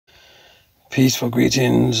Peaceful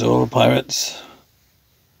greetings, all pirates.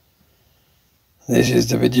 This is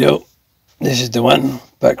the video. This is the one.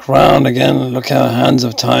 Back round again. Look how Hands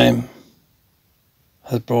of Time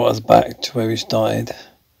has brought us back to where we started.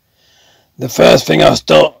 The first thing I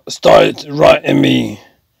started writing me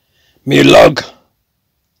log.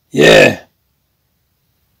 Yeah.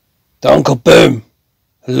 The Uncle Boom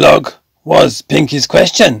log was Pinky's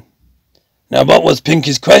question. Now what was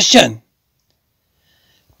Pinky's question?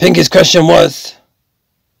 Pinky's question was,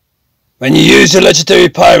 when you use your legendary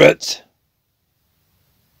pirate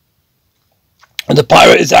and the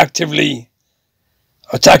pirate is actively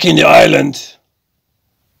attacking the island,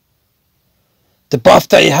 the buff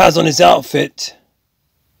that he has on his outfit,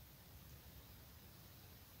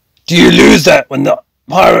 do you lose that when the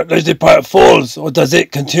legendary pirate falls, or does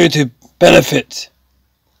it continue to benefit?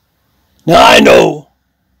 Now I know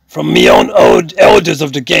from my own old elders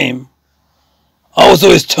of the game, I was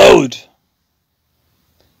always told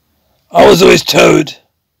that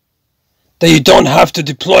you don't have to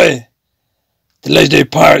deploy the legendary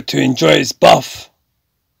pirate to enjoy its buff.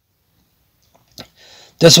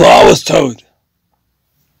 That's what I was told.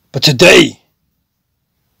 But today,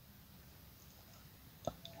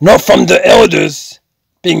 not from the elders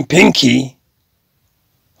being Pinky,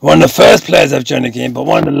 one of the first players I've joined the game, but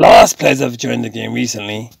one of the last players I've joined the game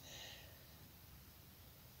recently,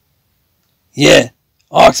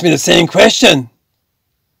 asked me the same question.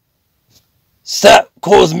 So that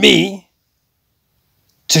caused me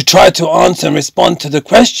to try to answer and respond to the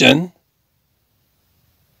question,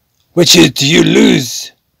 which is, do you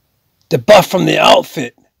lose the buff from the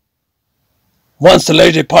outfit once the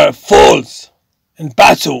legendary pirate falls in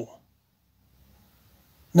battle?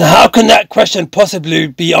 Now how can that question possibly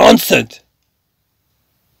be answered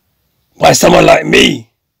by someone like me?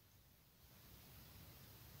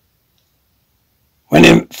 When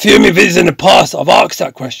in few of my videos in the past, I've asked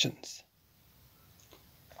that questions,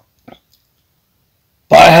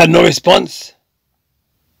 but I had no response,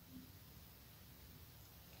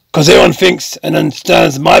 because everyone thinks and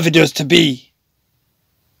understands my videos to be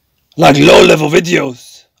like low-level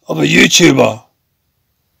videos of a YouTuber.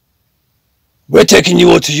 We're taking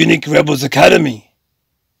you all to Unique Rebels Academy.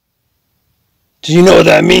 Do you know what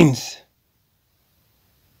that means?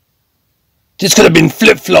 This could have been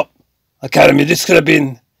Flip-Flop Academy. This could have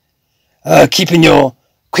been keeping your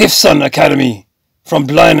quiffs on Academy from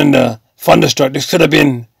Blind and the Thunderstruck. This could have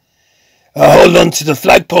been hold on to the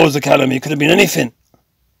flagpoles Academy. It could have been anything.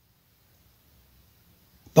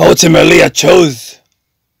 But ultimately I chose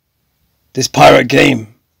this pirate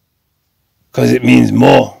game because it means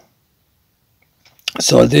more.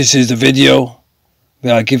 So this is the video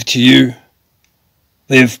where I give to you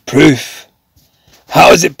with proof.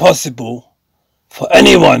 How is it possible for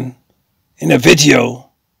anyone in a video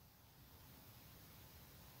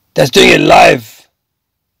that's doing it live,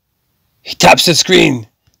 he taps the screen,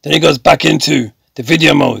 then he goes back into the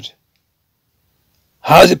video mode?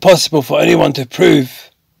 How is it possible for anyone to prove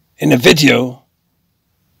in a video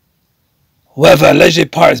whether a legendary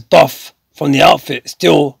pirate's buff from the outfit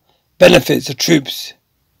still benefits the troops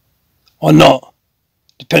or not,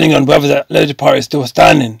 depending on whether that legendary pirate is still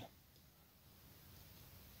standing?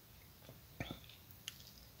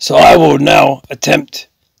 So I will now attempt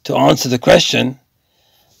to answer the question,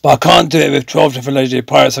 but I can't do it with 12 different legendary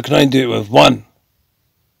pirates. I can only do it with one.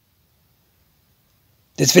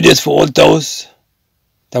 This video is for all those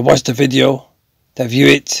that watch the video, that view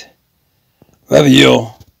it, whether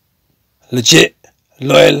you're legit,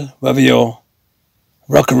 loyal, whether you're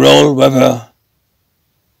rock and roll,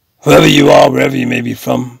 whoever you are, wherever you may be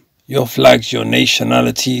from, your flags, your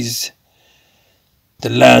nationalities, the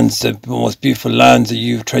lands, the most beautiful lands that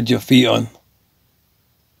you tread your feet on,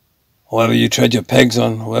 wherever you tread your pegs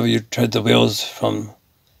on, wherever you tread the wheels from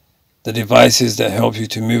the devices that help you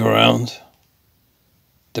to move around.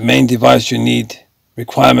 The main device you need,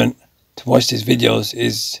 requirement to watch these videos,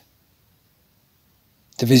 is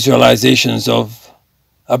the visualizations of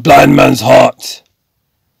a blind man's heart.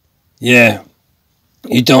 Yeah,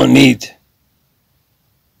 you don't need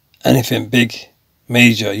anything big,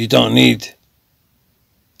 major. You don't need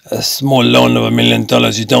a small loan of $1 million.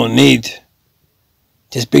 You don't need.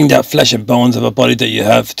 Just bring that flesh and bones of a body that you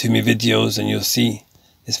have to me videos and you'll see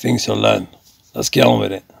these things you'll learn. Let's get on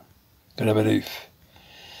with it.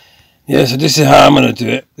 Yeah, so this is how I'm going to do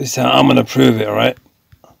it. This is how I'm going to prove it, alright?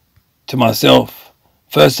 To myself.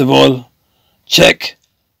 First of all, check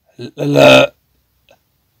I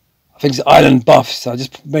think it's Island Buffs. I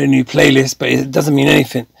just made a new playlist, but it doesn't mean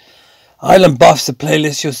anything. Island Buffs, the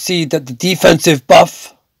playlist, you'll see that the defensive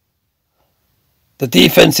buff the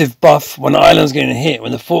defensive buff when the island's getting hit.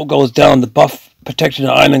 When the fort goes down, the buff protecting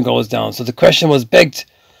the island goes down. So the question was begged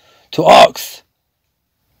to ask,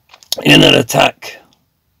 in an attack,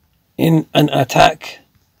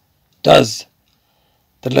 does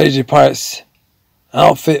the Legendary Pirates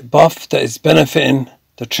outfit buff that is benefiting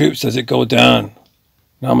the troops as it go down?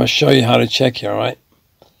 Now I'm going to show you how to check it, alright?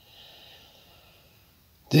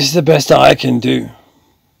 This is the best that I can do.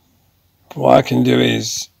 What I can do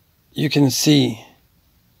is, you can see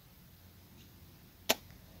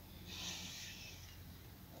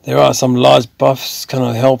there are some large buffs kind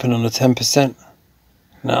of helping on the 10%.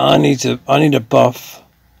 Now I need a buff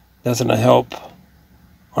that's going to help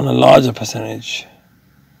on a larger percentage.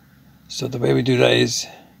 So the way we do that is,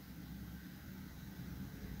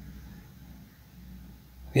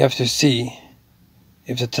 we have to see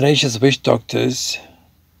if the Tenacious Witch Doctors,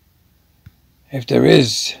 if there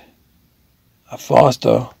is a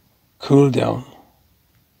faster cooldown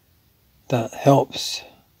that helps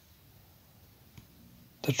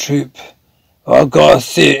the troop. Well, I've got to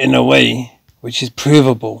see it in a way which is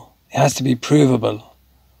provable. It has to be provable.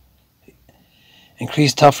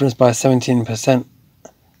 Increase toughness by 17%.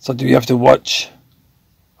 So do you have to watch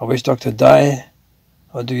a Witch Doctor die,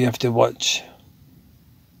 or do you have to watch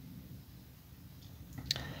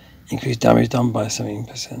increase damage done by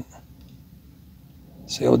 17%?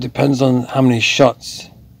 So it all depends on how many shots.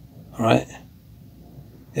 Alright?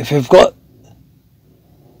 If you've got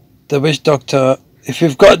the Witch Doctor, if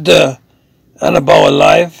you've got the Annabelle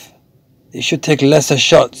alive, it should take lesser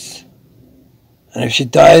shots. And if she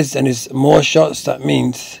dies and it's more shots, that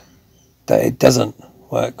means that it doesn't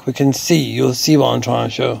work. We can see, you'll see what I'm trying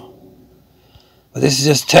to show. But this is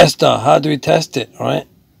just tester. How do we test it, right?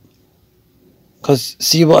 Because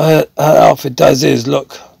see what her outfit does is,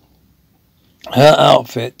 look, her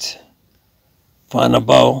outfit for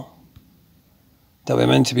Annabelle that we're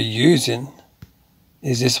meant to be using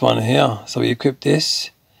is this one here. So we equip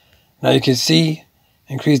this. Now you can see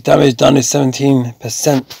increased damage done is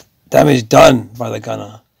 17% damage done by the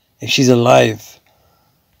gunner if she's alive.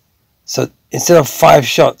 So instead of 5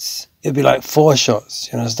 shots, it'll be like 4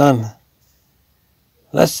 shots. You understand?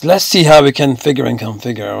 Let's see how we can figure and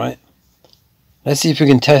configure, alright? Let's see if we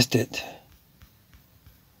can test it.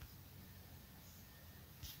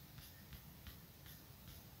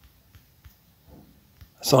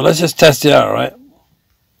 So let's just test it out, right?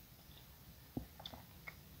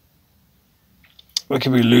 We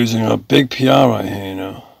could be losing a big PR right here, you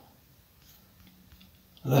know.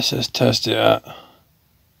 Let's just test it out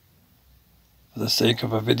for the sake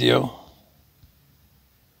of a video.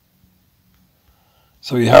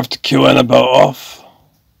 So we have to kill Annabelle off.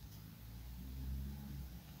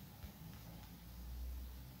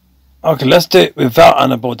 Okay, let's do it without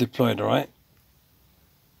Annabelle deployed, alright?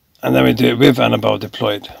 And then we do it with Annabelle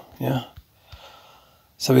deployed, yeah?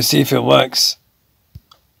 So we see if it works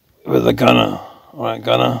with the gunner. Alright,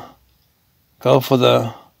 gunner, go for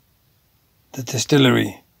the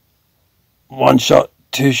distillery. 1 shot,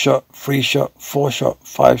 2 shot, 3 shot, 4 shot,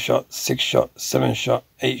 5 shot, 6 shot, 7 shot,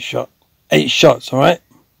 8 shot. 8 shots, alright?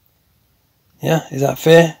 Yeah, is that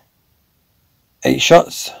fair? 8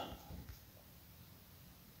 shots.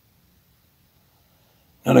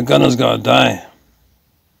 Now the gunner's got to die.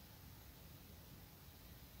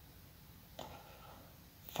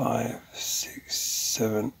 5, 6,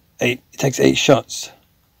 7, 8. It takes 8 shots.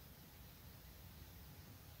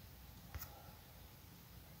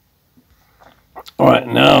 Alright,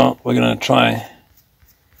 now we're going to try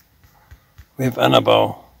with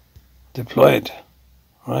Annabelle deployed.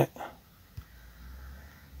 Right?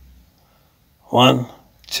 1,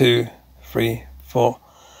 2, 3, 4.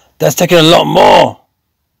 That's taking a lot more.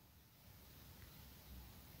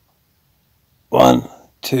 1,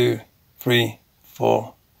 2, 3,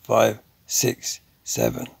 4, 5, 6,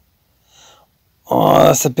 7. Oh,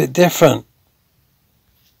 that's a bit different.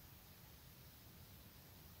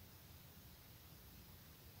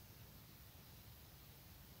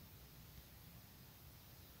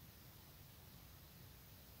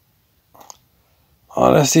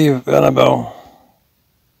 Oh, let's see if Annabelle.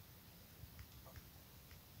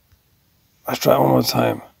 Let's try it one more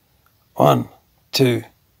time. 1, 2,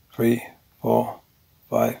 3, 4,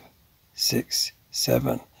 5, 6,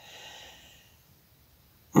 7.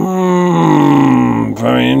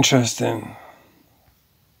 Very interesting.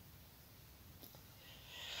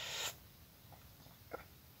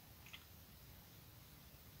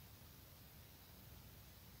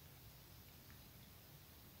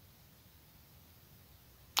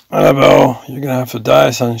 Annabelle, you're gonna have to die,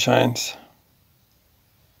 sunshines.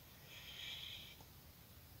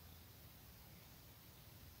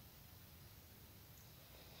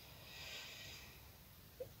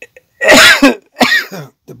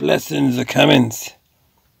 The blessings are coming.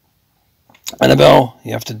 Annabelle,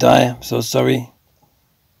 you have to die. I'm so sorry.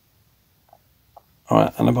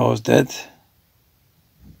 Alright, Annabelle is dead.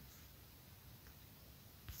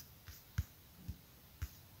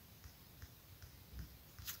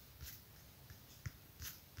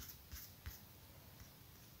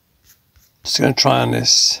 Just gonna try on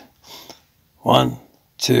this. 1,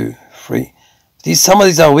 2, 3. Some of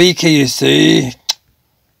these are weaker, you see.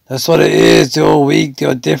 That's what it is. They're all weak.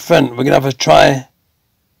 They're different. We're gonna have to try.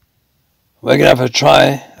 We're gonna have to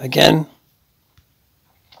try again.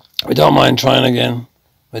 We don't mind trying again.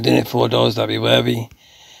 We're doing it $4. That'd be worthy.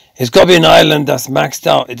 It's got to be an island that's maxed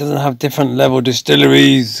out. It doesn't have different level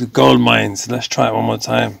distilleries, gold mines. Let's try it one more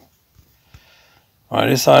time. Alright,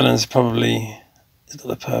 this island's probably... It's got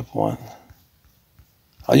the purple one.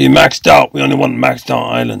 Are you maxed out? We only want maxed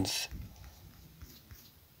out islands.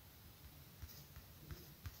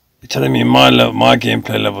 You're telling me my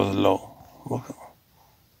gameplay level is low.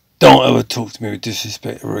 Don't ever talk to me with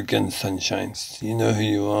disrespect ever again, sunshines. You know who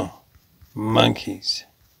you are. Monkeys.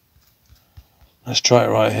 Let's try it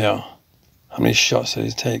right here. How many shots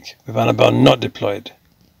does it take with Annabelle not deployed?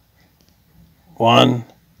 1,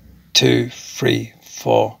 2, 3,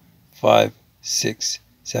 4, 5, 6,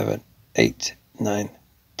 7, 8, 9,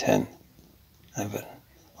 10, 11.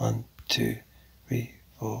 1, 2, 3,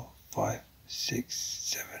 4, 5, 6,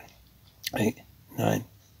 7, 8, 9,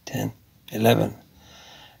 10, 11.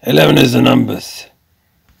 11 is the numbers.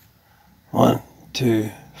 1, 2,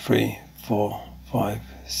 3, 4, 5,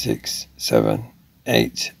 6, 7,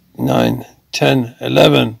 8, 9, 10,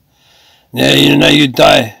 11. Yeah, you know, you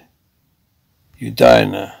die. You die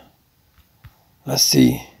now. Let's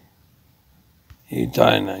see. You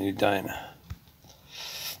die now, you die now.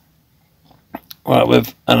 Right,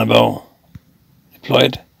 with Annabelle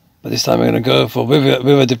deployed. But this time we're going to go for with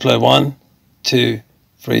a deployed 1, 2,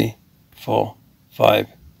 3, 4, 5,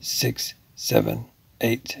 6, 7,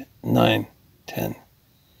 8, 9, 10.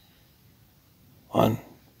 1,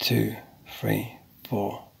 2, 3,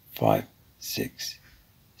 4, 5, 6,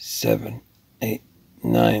 7, 8,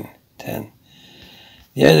 9, 10.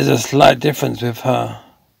 Yeah, there's a slight difference with her.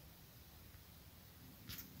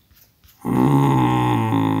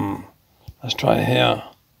 Let's try it here.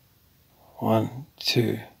 1,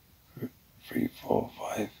 2, 3, 4,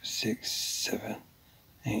 5, 6, 7,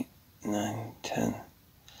 8, 9, 10.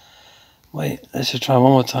 Wait, let's just try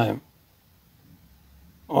one more time.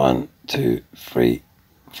 1, 2, 3,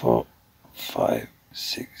 4, 5,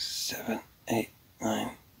 6, 7, 8, 9,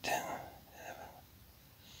 10,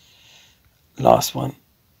 11. Last one.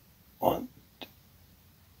 1.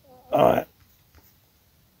 Alright.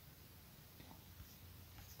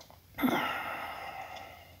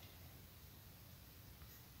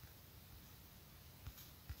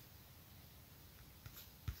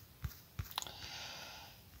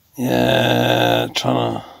 Yeah,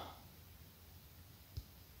 trying to...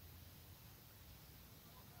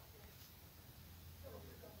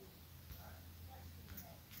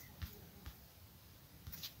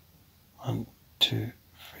 One, 2,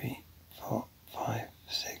 3, 4, 5,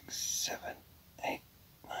 6, 7, 8,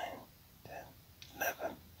 9, 10,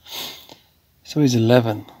 11. So he's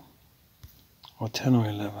 11. Or 10 or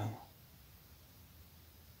 11.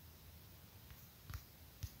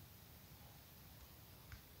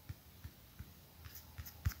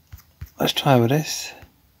 Let's try with this.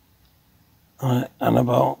 Alright,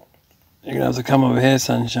 Annabelle, you're gonna have to come over here,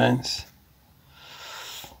 sunshines.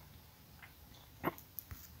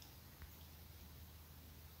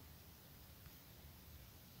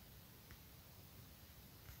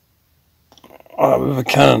 Alright, with a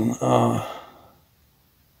cannon.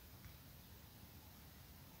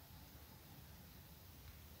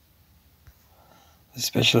 The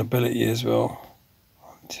special ability as well.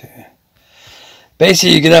 1, 2.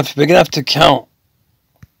 Basically, we're gonna have to count.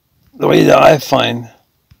 The way that I find,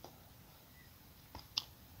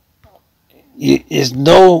 there's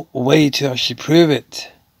no way to actually prove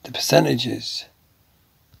it, the percentages.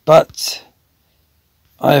 But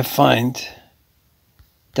I find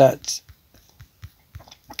that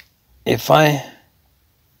if I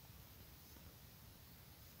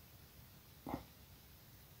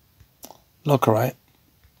look right,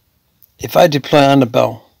 if I deploy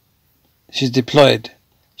Annabelle, she's deployed.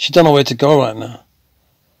 She don't know where to go right now.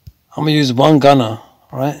 I'm gonna use one gunner,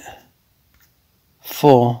 right?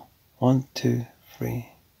 4, 1, 2, 3,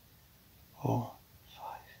 4,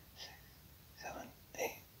 5, 6, 7,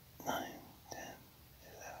 8, 9, 10,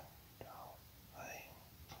 11, 12, 13,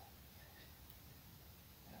 14,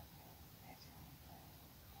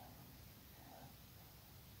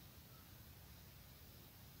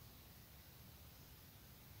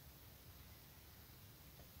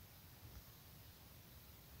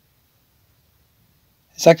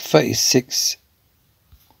 It's like 36.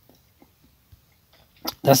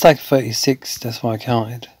 That's like 36. That's why I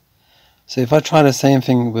counted. So if I try the same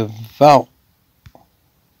thing without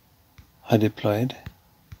her deployed,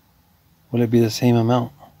 will it be the same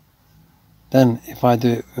amount? Then if I do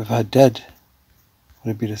it with her dead,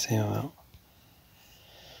 will it be the same amount?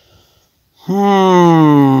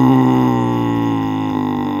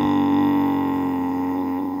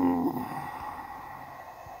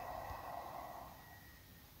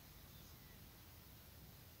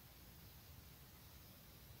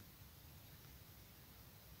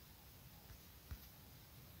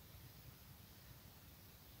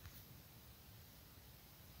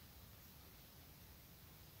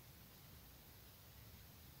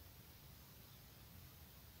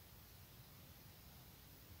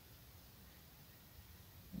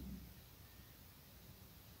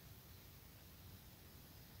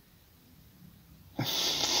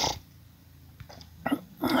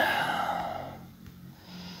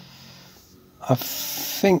 I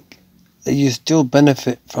think that you still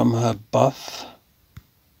benefit from her buff,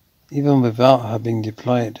 even without her being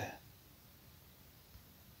deployed.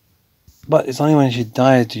 But it's only when she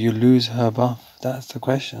dies do you lose her buff. That's the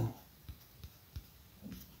question.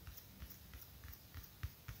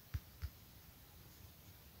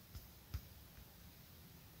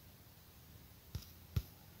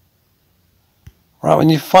 Right, when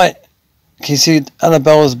you fight, can you see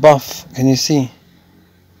Annabella's buff? Can you see?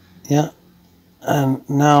 Yeah. And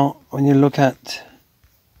now when you look at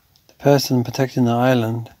the person protecting the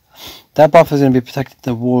island, that buff is going to be protecting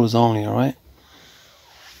the walls only, alright?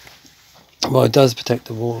 Well, it does protect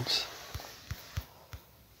the walls.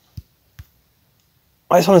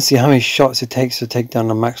 I just want to see how many shots it takes to take down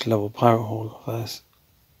the max level pirate hall first.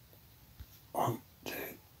 1, 2,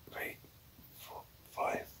 3, 4,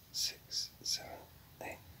 5, 6, 7,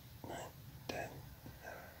 8, 9, 10, 11,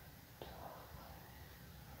 12,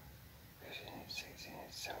 15, 16,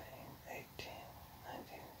 17, 18,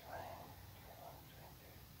 19, 20, 21,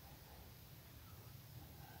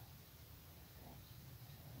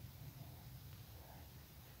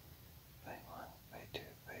 22,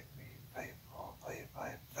 23, 24,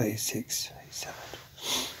 25, 36, 37.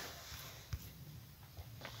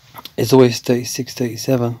 It's always 36,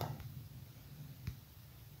 37.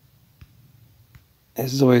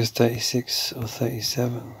 It's always 36 or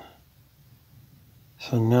 37.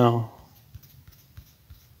 So now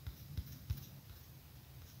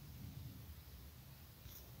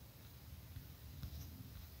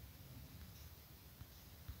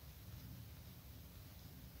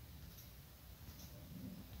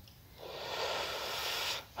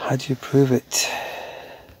how do you prove it?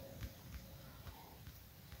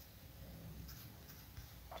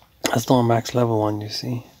 That's not a max level one, you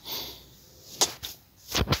see.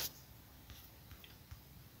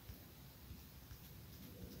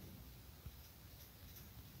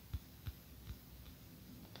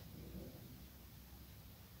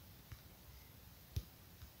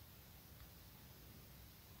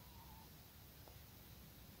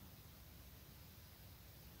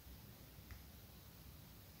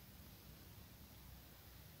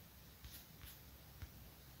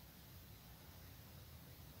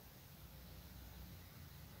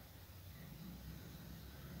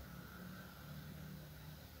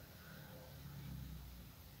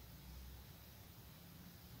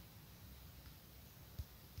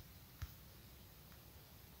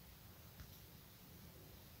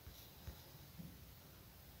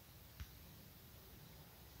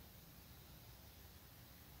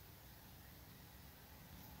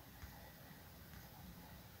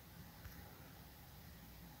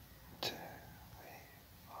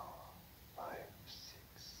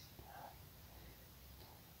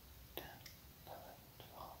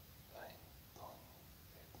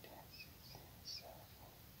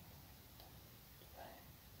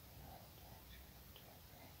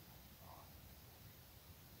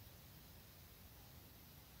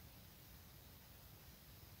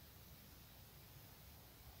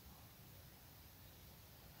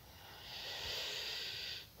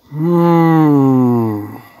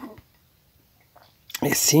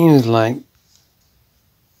 It seems like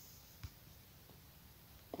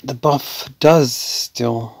the buff does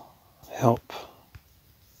still help.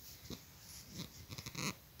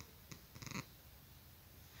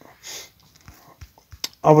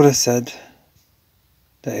 I would have said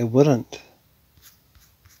that it wouldn't.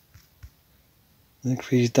 The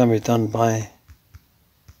increased damage done by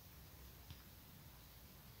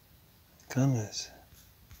gunners.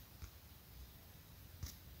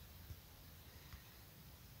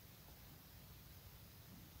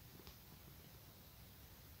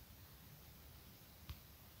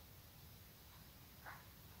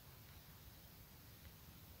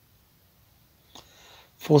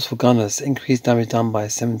 Forceful gunners. Increased damage done by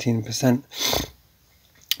 17%.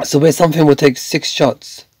 So where something will take 6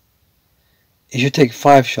 shots, it should take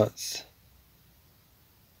 5 shots.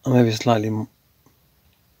 Or maybe slightly more.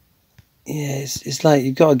 Yeah, it's like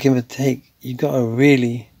you gotta give a take. You gotta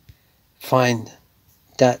really find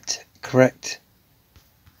that correct.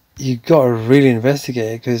 You gotta really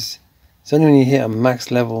investigate it, because it's only when you hit a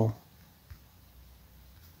max level.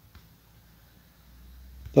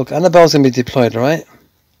 Look, Annabelle's gonna be deployed, right?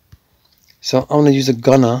 So I'm gonna use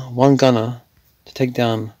one gunner, to take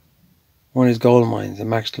down one of these gold mines, a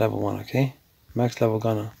max level one, okay? Max level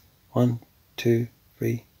gunner. 1, 2,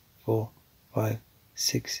 3, 4, 5,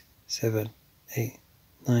 6, 7, 8,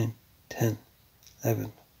 9, 10,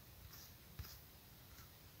 11.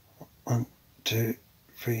 1, 2,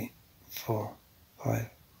 3, 4, 5,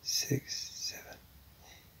 6, 7,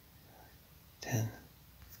 10.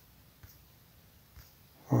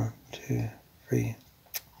 1, 2, 3,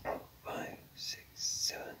 5, 6,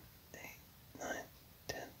 7, 8, 9,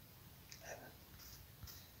 10, 11.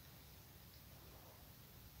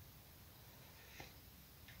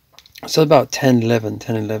 So about 10, 11,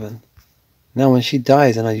 10, 11. Now when she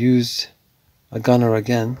dies and I use a gunner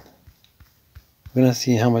again, we're going to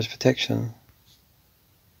see how much protection.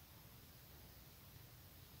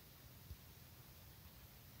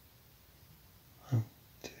 One,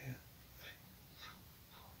 2, 3,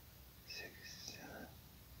 4, 6, 7,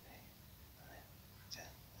 8, 9, 10,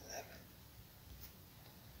 11.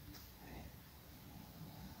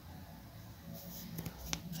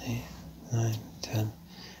 8, 9, 10.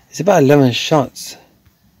 It's about 11 shots.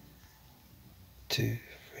 2,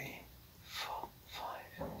 3, 4,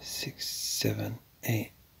 5, 6, 7,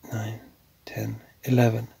 8, 9, 10,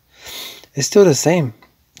 11. It's still the same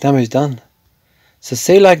damage done. So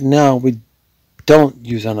say like now we don't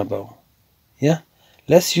use Annabelle. Yeah?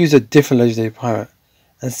 Let's use a different legendary pirate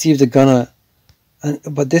and see if the gunner,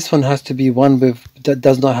 but this one has to be one with that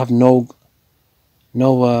does not have no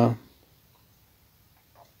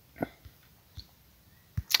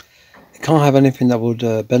it can't have anything that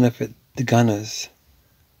would benefit the gunners.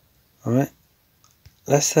 Alright?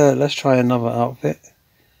 Let's try another outfit.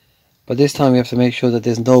 But this time we have to make sure that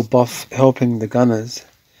there's no buff helping the gunners.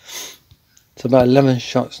 It's about 11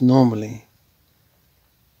 shots normally.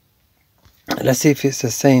 Let's see if it's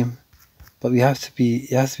the same. But it has to be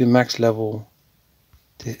max level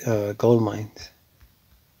gold mines.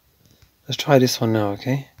 Let's try this one now,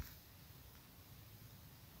 okay?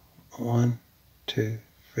 1, 2,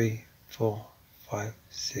 3, 4, 5,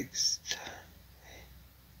 6, 7, 8,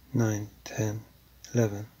 9, 10,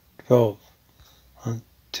 11, 12. 1,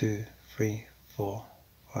 2, 3, 4,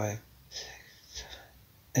 5, 6, 7,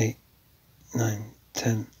 8, 9,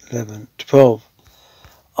 10, 11, 12.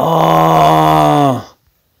 Ah,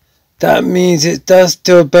 that means it does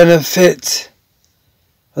still benefit.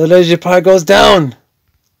 The legendary pirate goes down.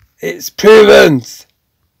 It's proven.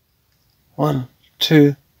 1,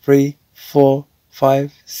 2, 3, 4,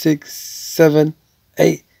 5, 6, 7,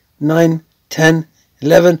 8, 9, 10,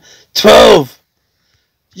 11, 12.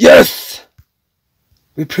 Yes!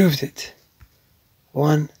 We proved it.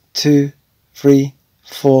 1, 2, 3,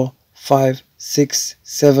 4, 5, 6,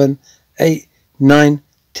 7, 8, 9,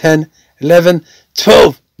 10, 11,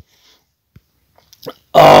 12.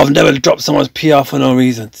 Oh, I've never dropped someone's PR for no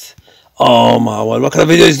reasons. Oh my word, what kind of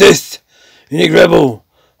video is this? Unique Rebel,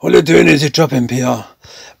 all you're doing is you're dropping PR.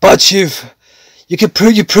 But you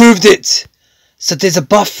proved it. So there's a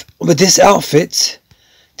buff with this outfit.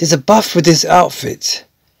 There's a buff with this outfit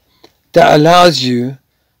that allows you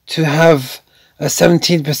to have a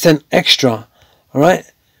 17% extra.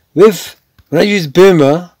 Alright? When I used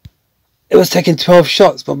Boomer, it was taking 12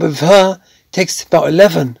 shots, but with her, it takes about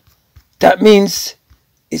 11. That means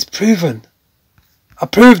it's proven. I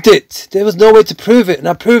proved it. There was no way to prove it, and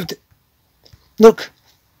I proved it. Look.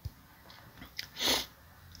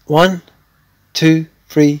 1, 2,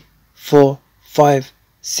 3, 4, 5,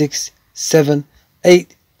 6, 7,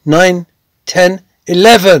 8, 9, 10,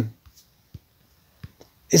 11.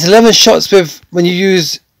 It's 11 shots with when you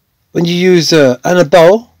use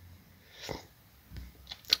Annabelle,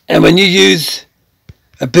 and when you use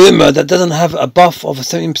a Boomer that doesn't have a buff of a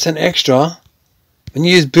 17% extra, when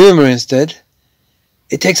you use Boomer instead,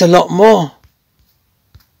 it takes a lot more.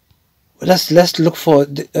 Let's look for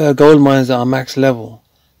gold mines that are max level.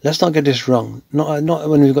 Let's not get this wrong. Not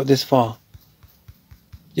when we've got this far.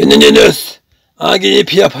 I'll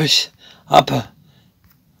give you a push. Up.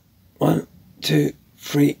 1, 2,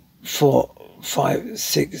 3, 4, 5,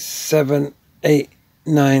 6, 7, 8,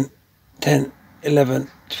 9, 10,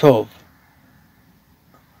 11, 12.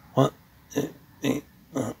 1, 2, 3,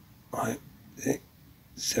 4, 5, 6,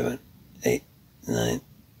 7, 8, 9,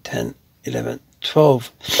 10, 11,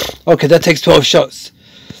 12. Okay, that takes 12 shots.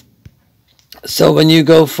 So when you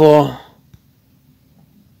go for...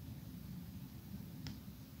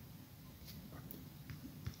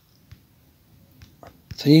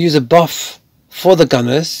 So you use a buff for the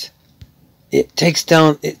gunners, it takes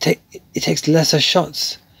down, it takes lesser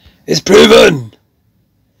shots. It's proven!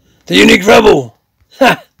 The unique rebel!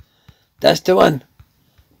 Ha! That's the one.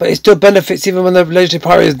 But it still benefits even when the legendary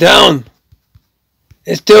pirate is down.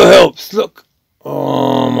 It still helps. Look.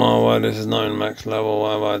 Oh my word, this is not in max level.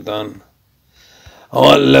 What have I done? Oh,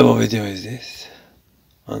 what level video is this?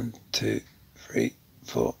 1, 2, 3,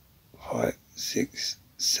 4, 5, 6,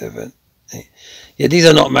 7, 8. Yeah, these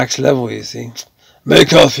are not max level, you see.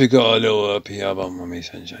 Make off, you got a little PR bump on me,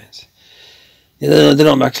 sunshines. Yeah, they're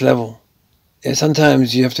not max level. Yeah,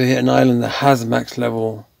 sometimes you have to hit an island that has max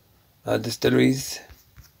level distilleries.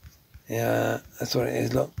 Yeah, that's what it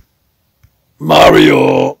is. Look,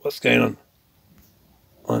 Mario. What's going on?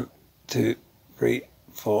 1, 2, 3,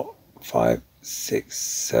 4, 5, 6,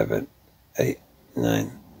 7, 8,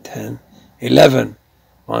 9, 10, 11.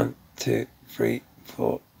 1, 2, 3,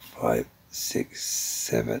 4, 5, 6,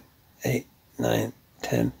 7, 8, 9,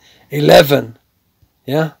 10, 11.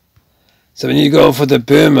 Yeah. So when you go for the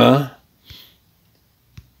boomer,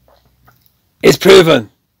 it's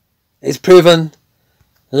proven. It's proven,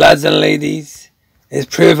 lads and ladies. It's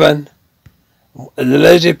proven. The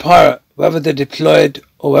legendary pirate, whether they're deployed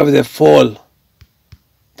or whether they fall,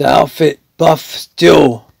 the outfit buff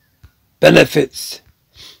still benefits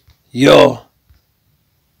your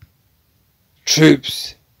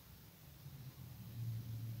troops.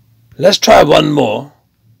 Let's try one more.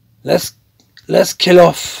 Let's kill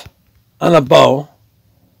off Annabelle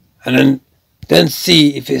and then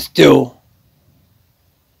see if it's still.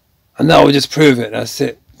 And that will just prove it. That's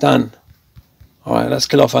it. Done. Alright, let's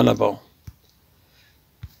kill off Annabelle.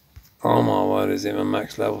 Oh my word, is even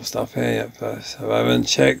max level stuff here yet first? I haven't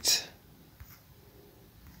checked.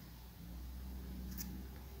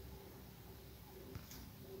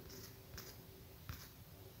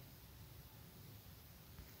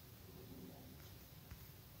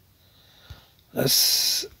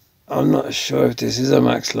 I'm not sure if this is a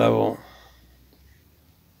max level.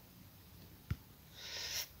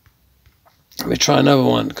 Let me try another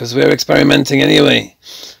one, because we're experimenting anyway.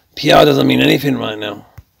 PR doesn't mean anything right now.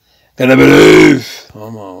 Gotta believe. Oh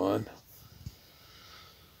my word.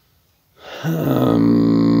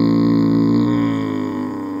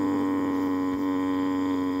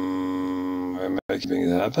 We're making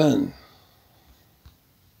things happen.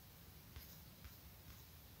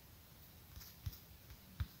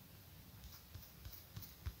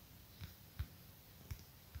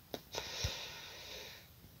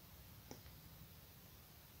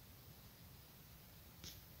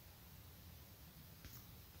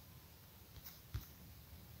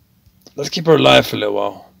 Let's keep her alive for a little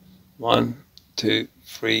while. 1, 2,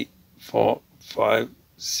 3, 4, 5,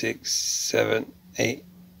 6, 7, 8,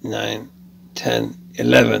 9, 10,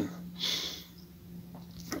 11.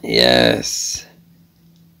 Yes.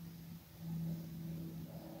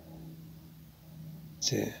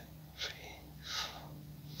 2, 3,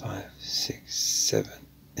 4, 5, 6, 7,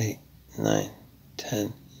 8, 9,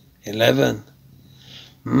 10, 11.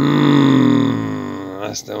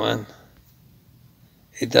 That's the one.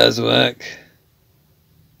 It does work.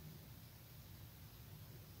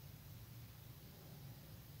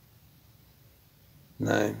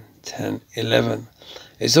 Nine, 10, 11.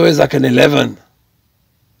 It's always like an 11.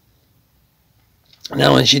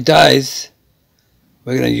 Now when she dies,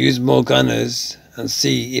 we're going to use more gunners and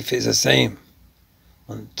see if it's the same.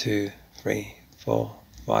 1, 2, 3, 4,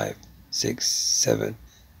 5, 6, 7,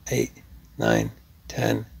 8, 9,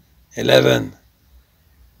 10, 11.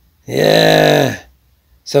 Yeah.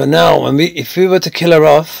 So now, if we were to kill her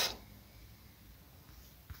off,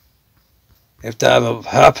 if that ever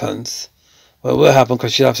happens, well, it will happen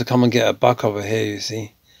because she'll have to come and get a buck over here, you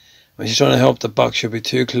see. When she's trying to help the buck, she'll be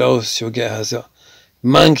too close. She'll get herself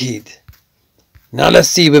monkeyed. Now let's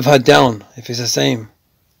see with her down, if it's the same.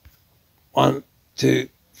 1, 2,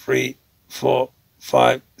 3, 4,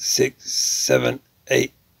 5, 6, 7,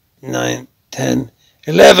 8, 9, 10,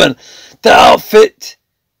 11. The outfit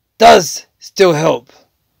does still help.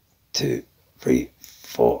 2, 3,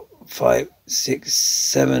 4, 5, 6,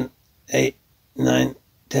 7, 8, 9,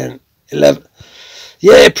 10, 11.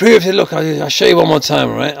 Yeah, it proves it. Look, I'll show you one more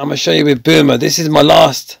time, right? I'm going to show you with Boomer. This is my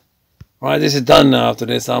last. Right, this is done now after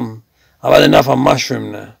this. I've had enough on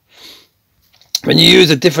Mushroom now. When you use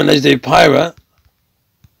a different legendary pirate,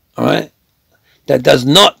 alright, that does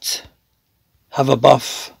not have a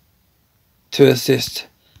buff to assist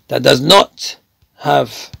that does not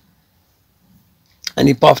have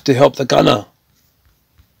any buff to help the gunner.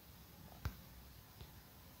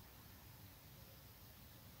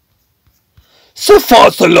 So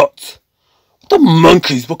far, so lot. What the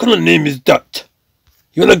monkeys? What kind of name is that?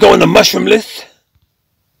 You wanna go on the mushroom list?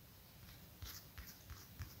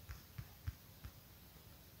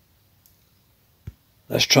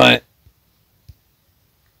 Let's try it.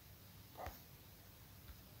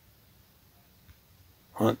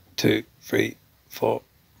 One, 2, 3, 4,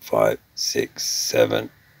 5, 6, 7,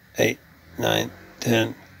 8, 9,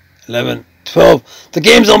 10, 11, 12. The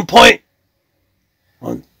game's on point.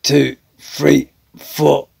 1, 2, 3,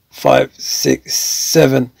 4, 5, 6,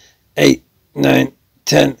 7, 8, 9,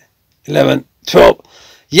 10, 11, 12.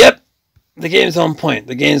 Yep, the game's on point.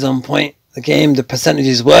 The game's on point. The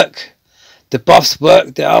percentages work. The buffs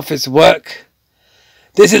work. The outfits work.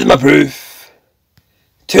 This is my proof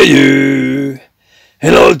to you.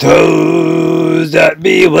 And all those that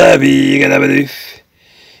be worthy,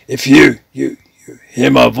 if you hear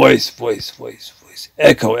my voice,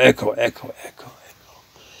 echo,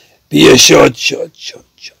 be assured,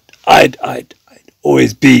 I'd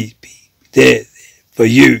always be there for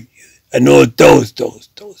you, and all those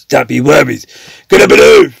that be worthies. Gonna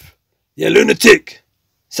believe, yeah, lunatic,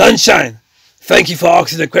 sunshine. Thank you for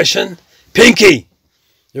asking the question, Pinky.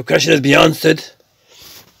 Your question has been answered.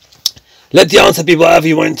 Let the answer be whatever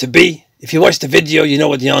you want it to be. If you watch the video, you know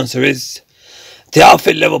what the answer is. The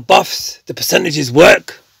outfit level buffs, the percentages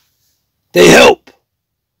work. They help.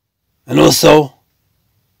 And also,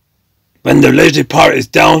 when the legendary pirate is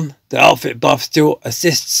down, the outfit buff still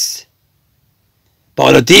assists. But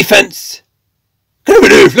on the defense, look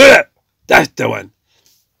at that. That's the one.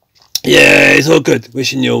 Yeah, it's all good.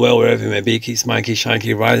 Wishing you well wherever you may be. Keep smiling, keep shining,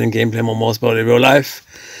 keep rising. Gameplay more sport in real life.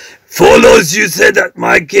 For those you said that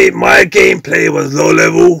my gameplay was low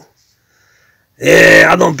level. Yeah,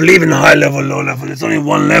 I don't believe in high level, low level. There's only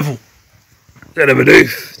one level.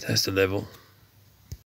 That's the level.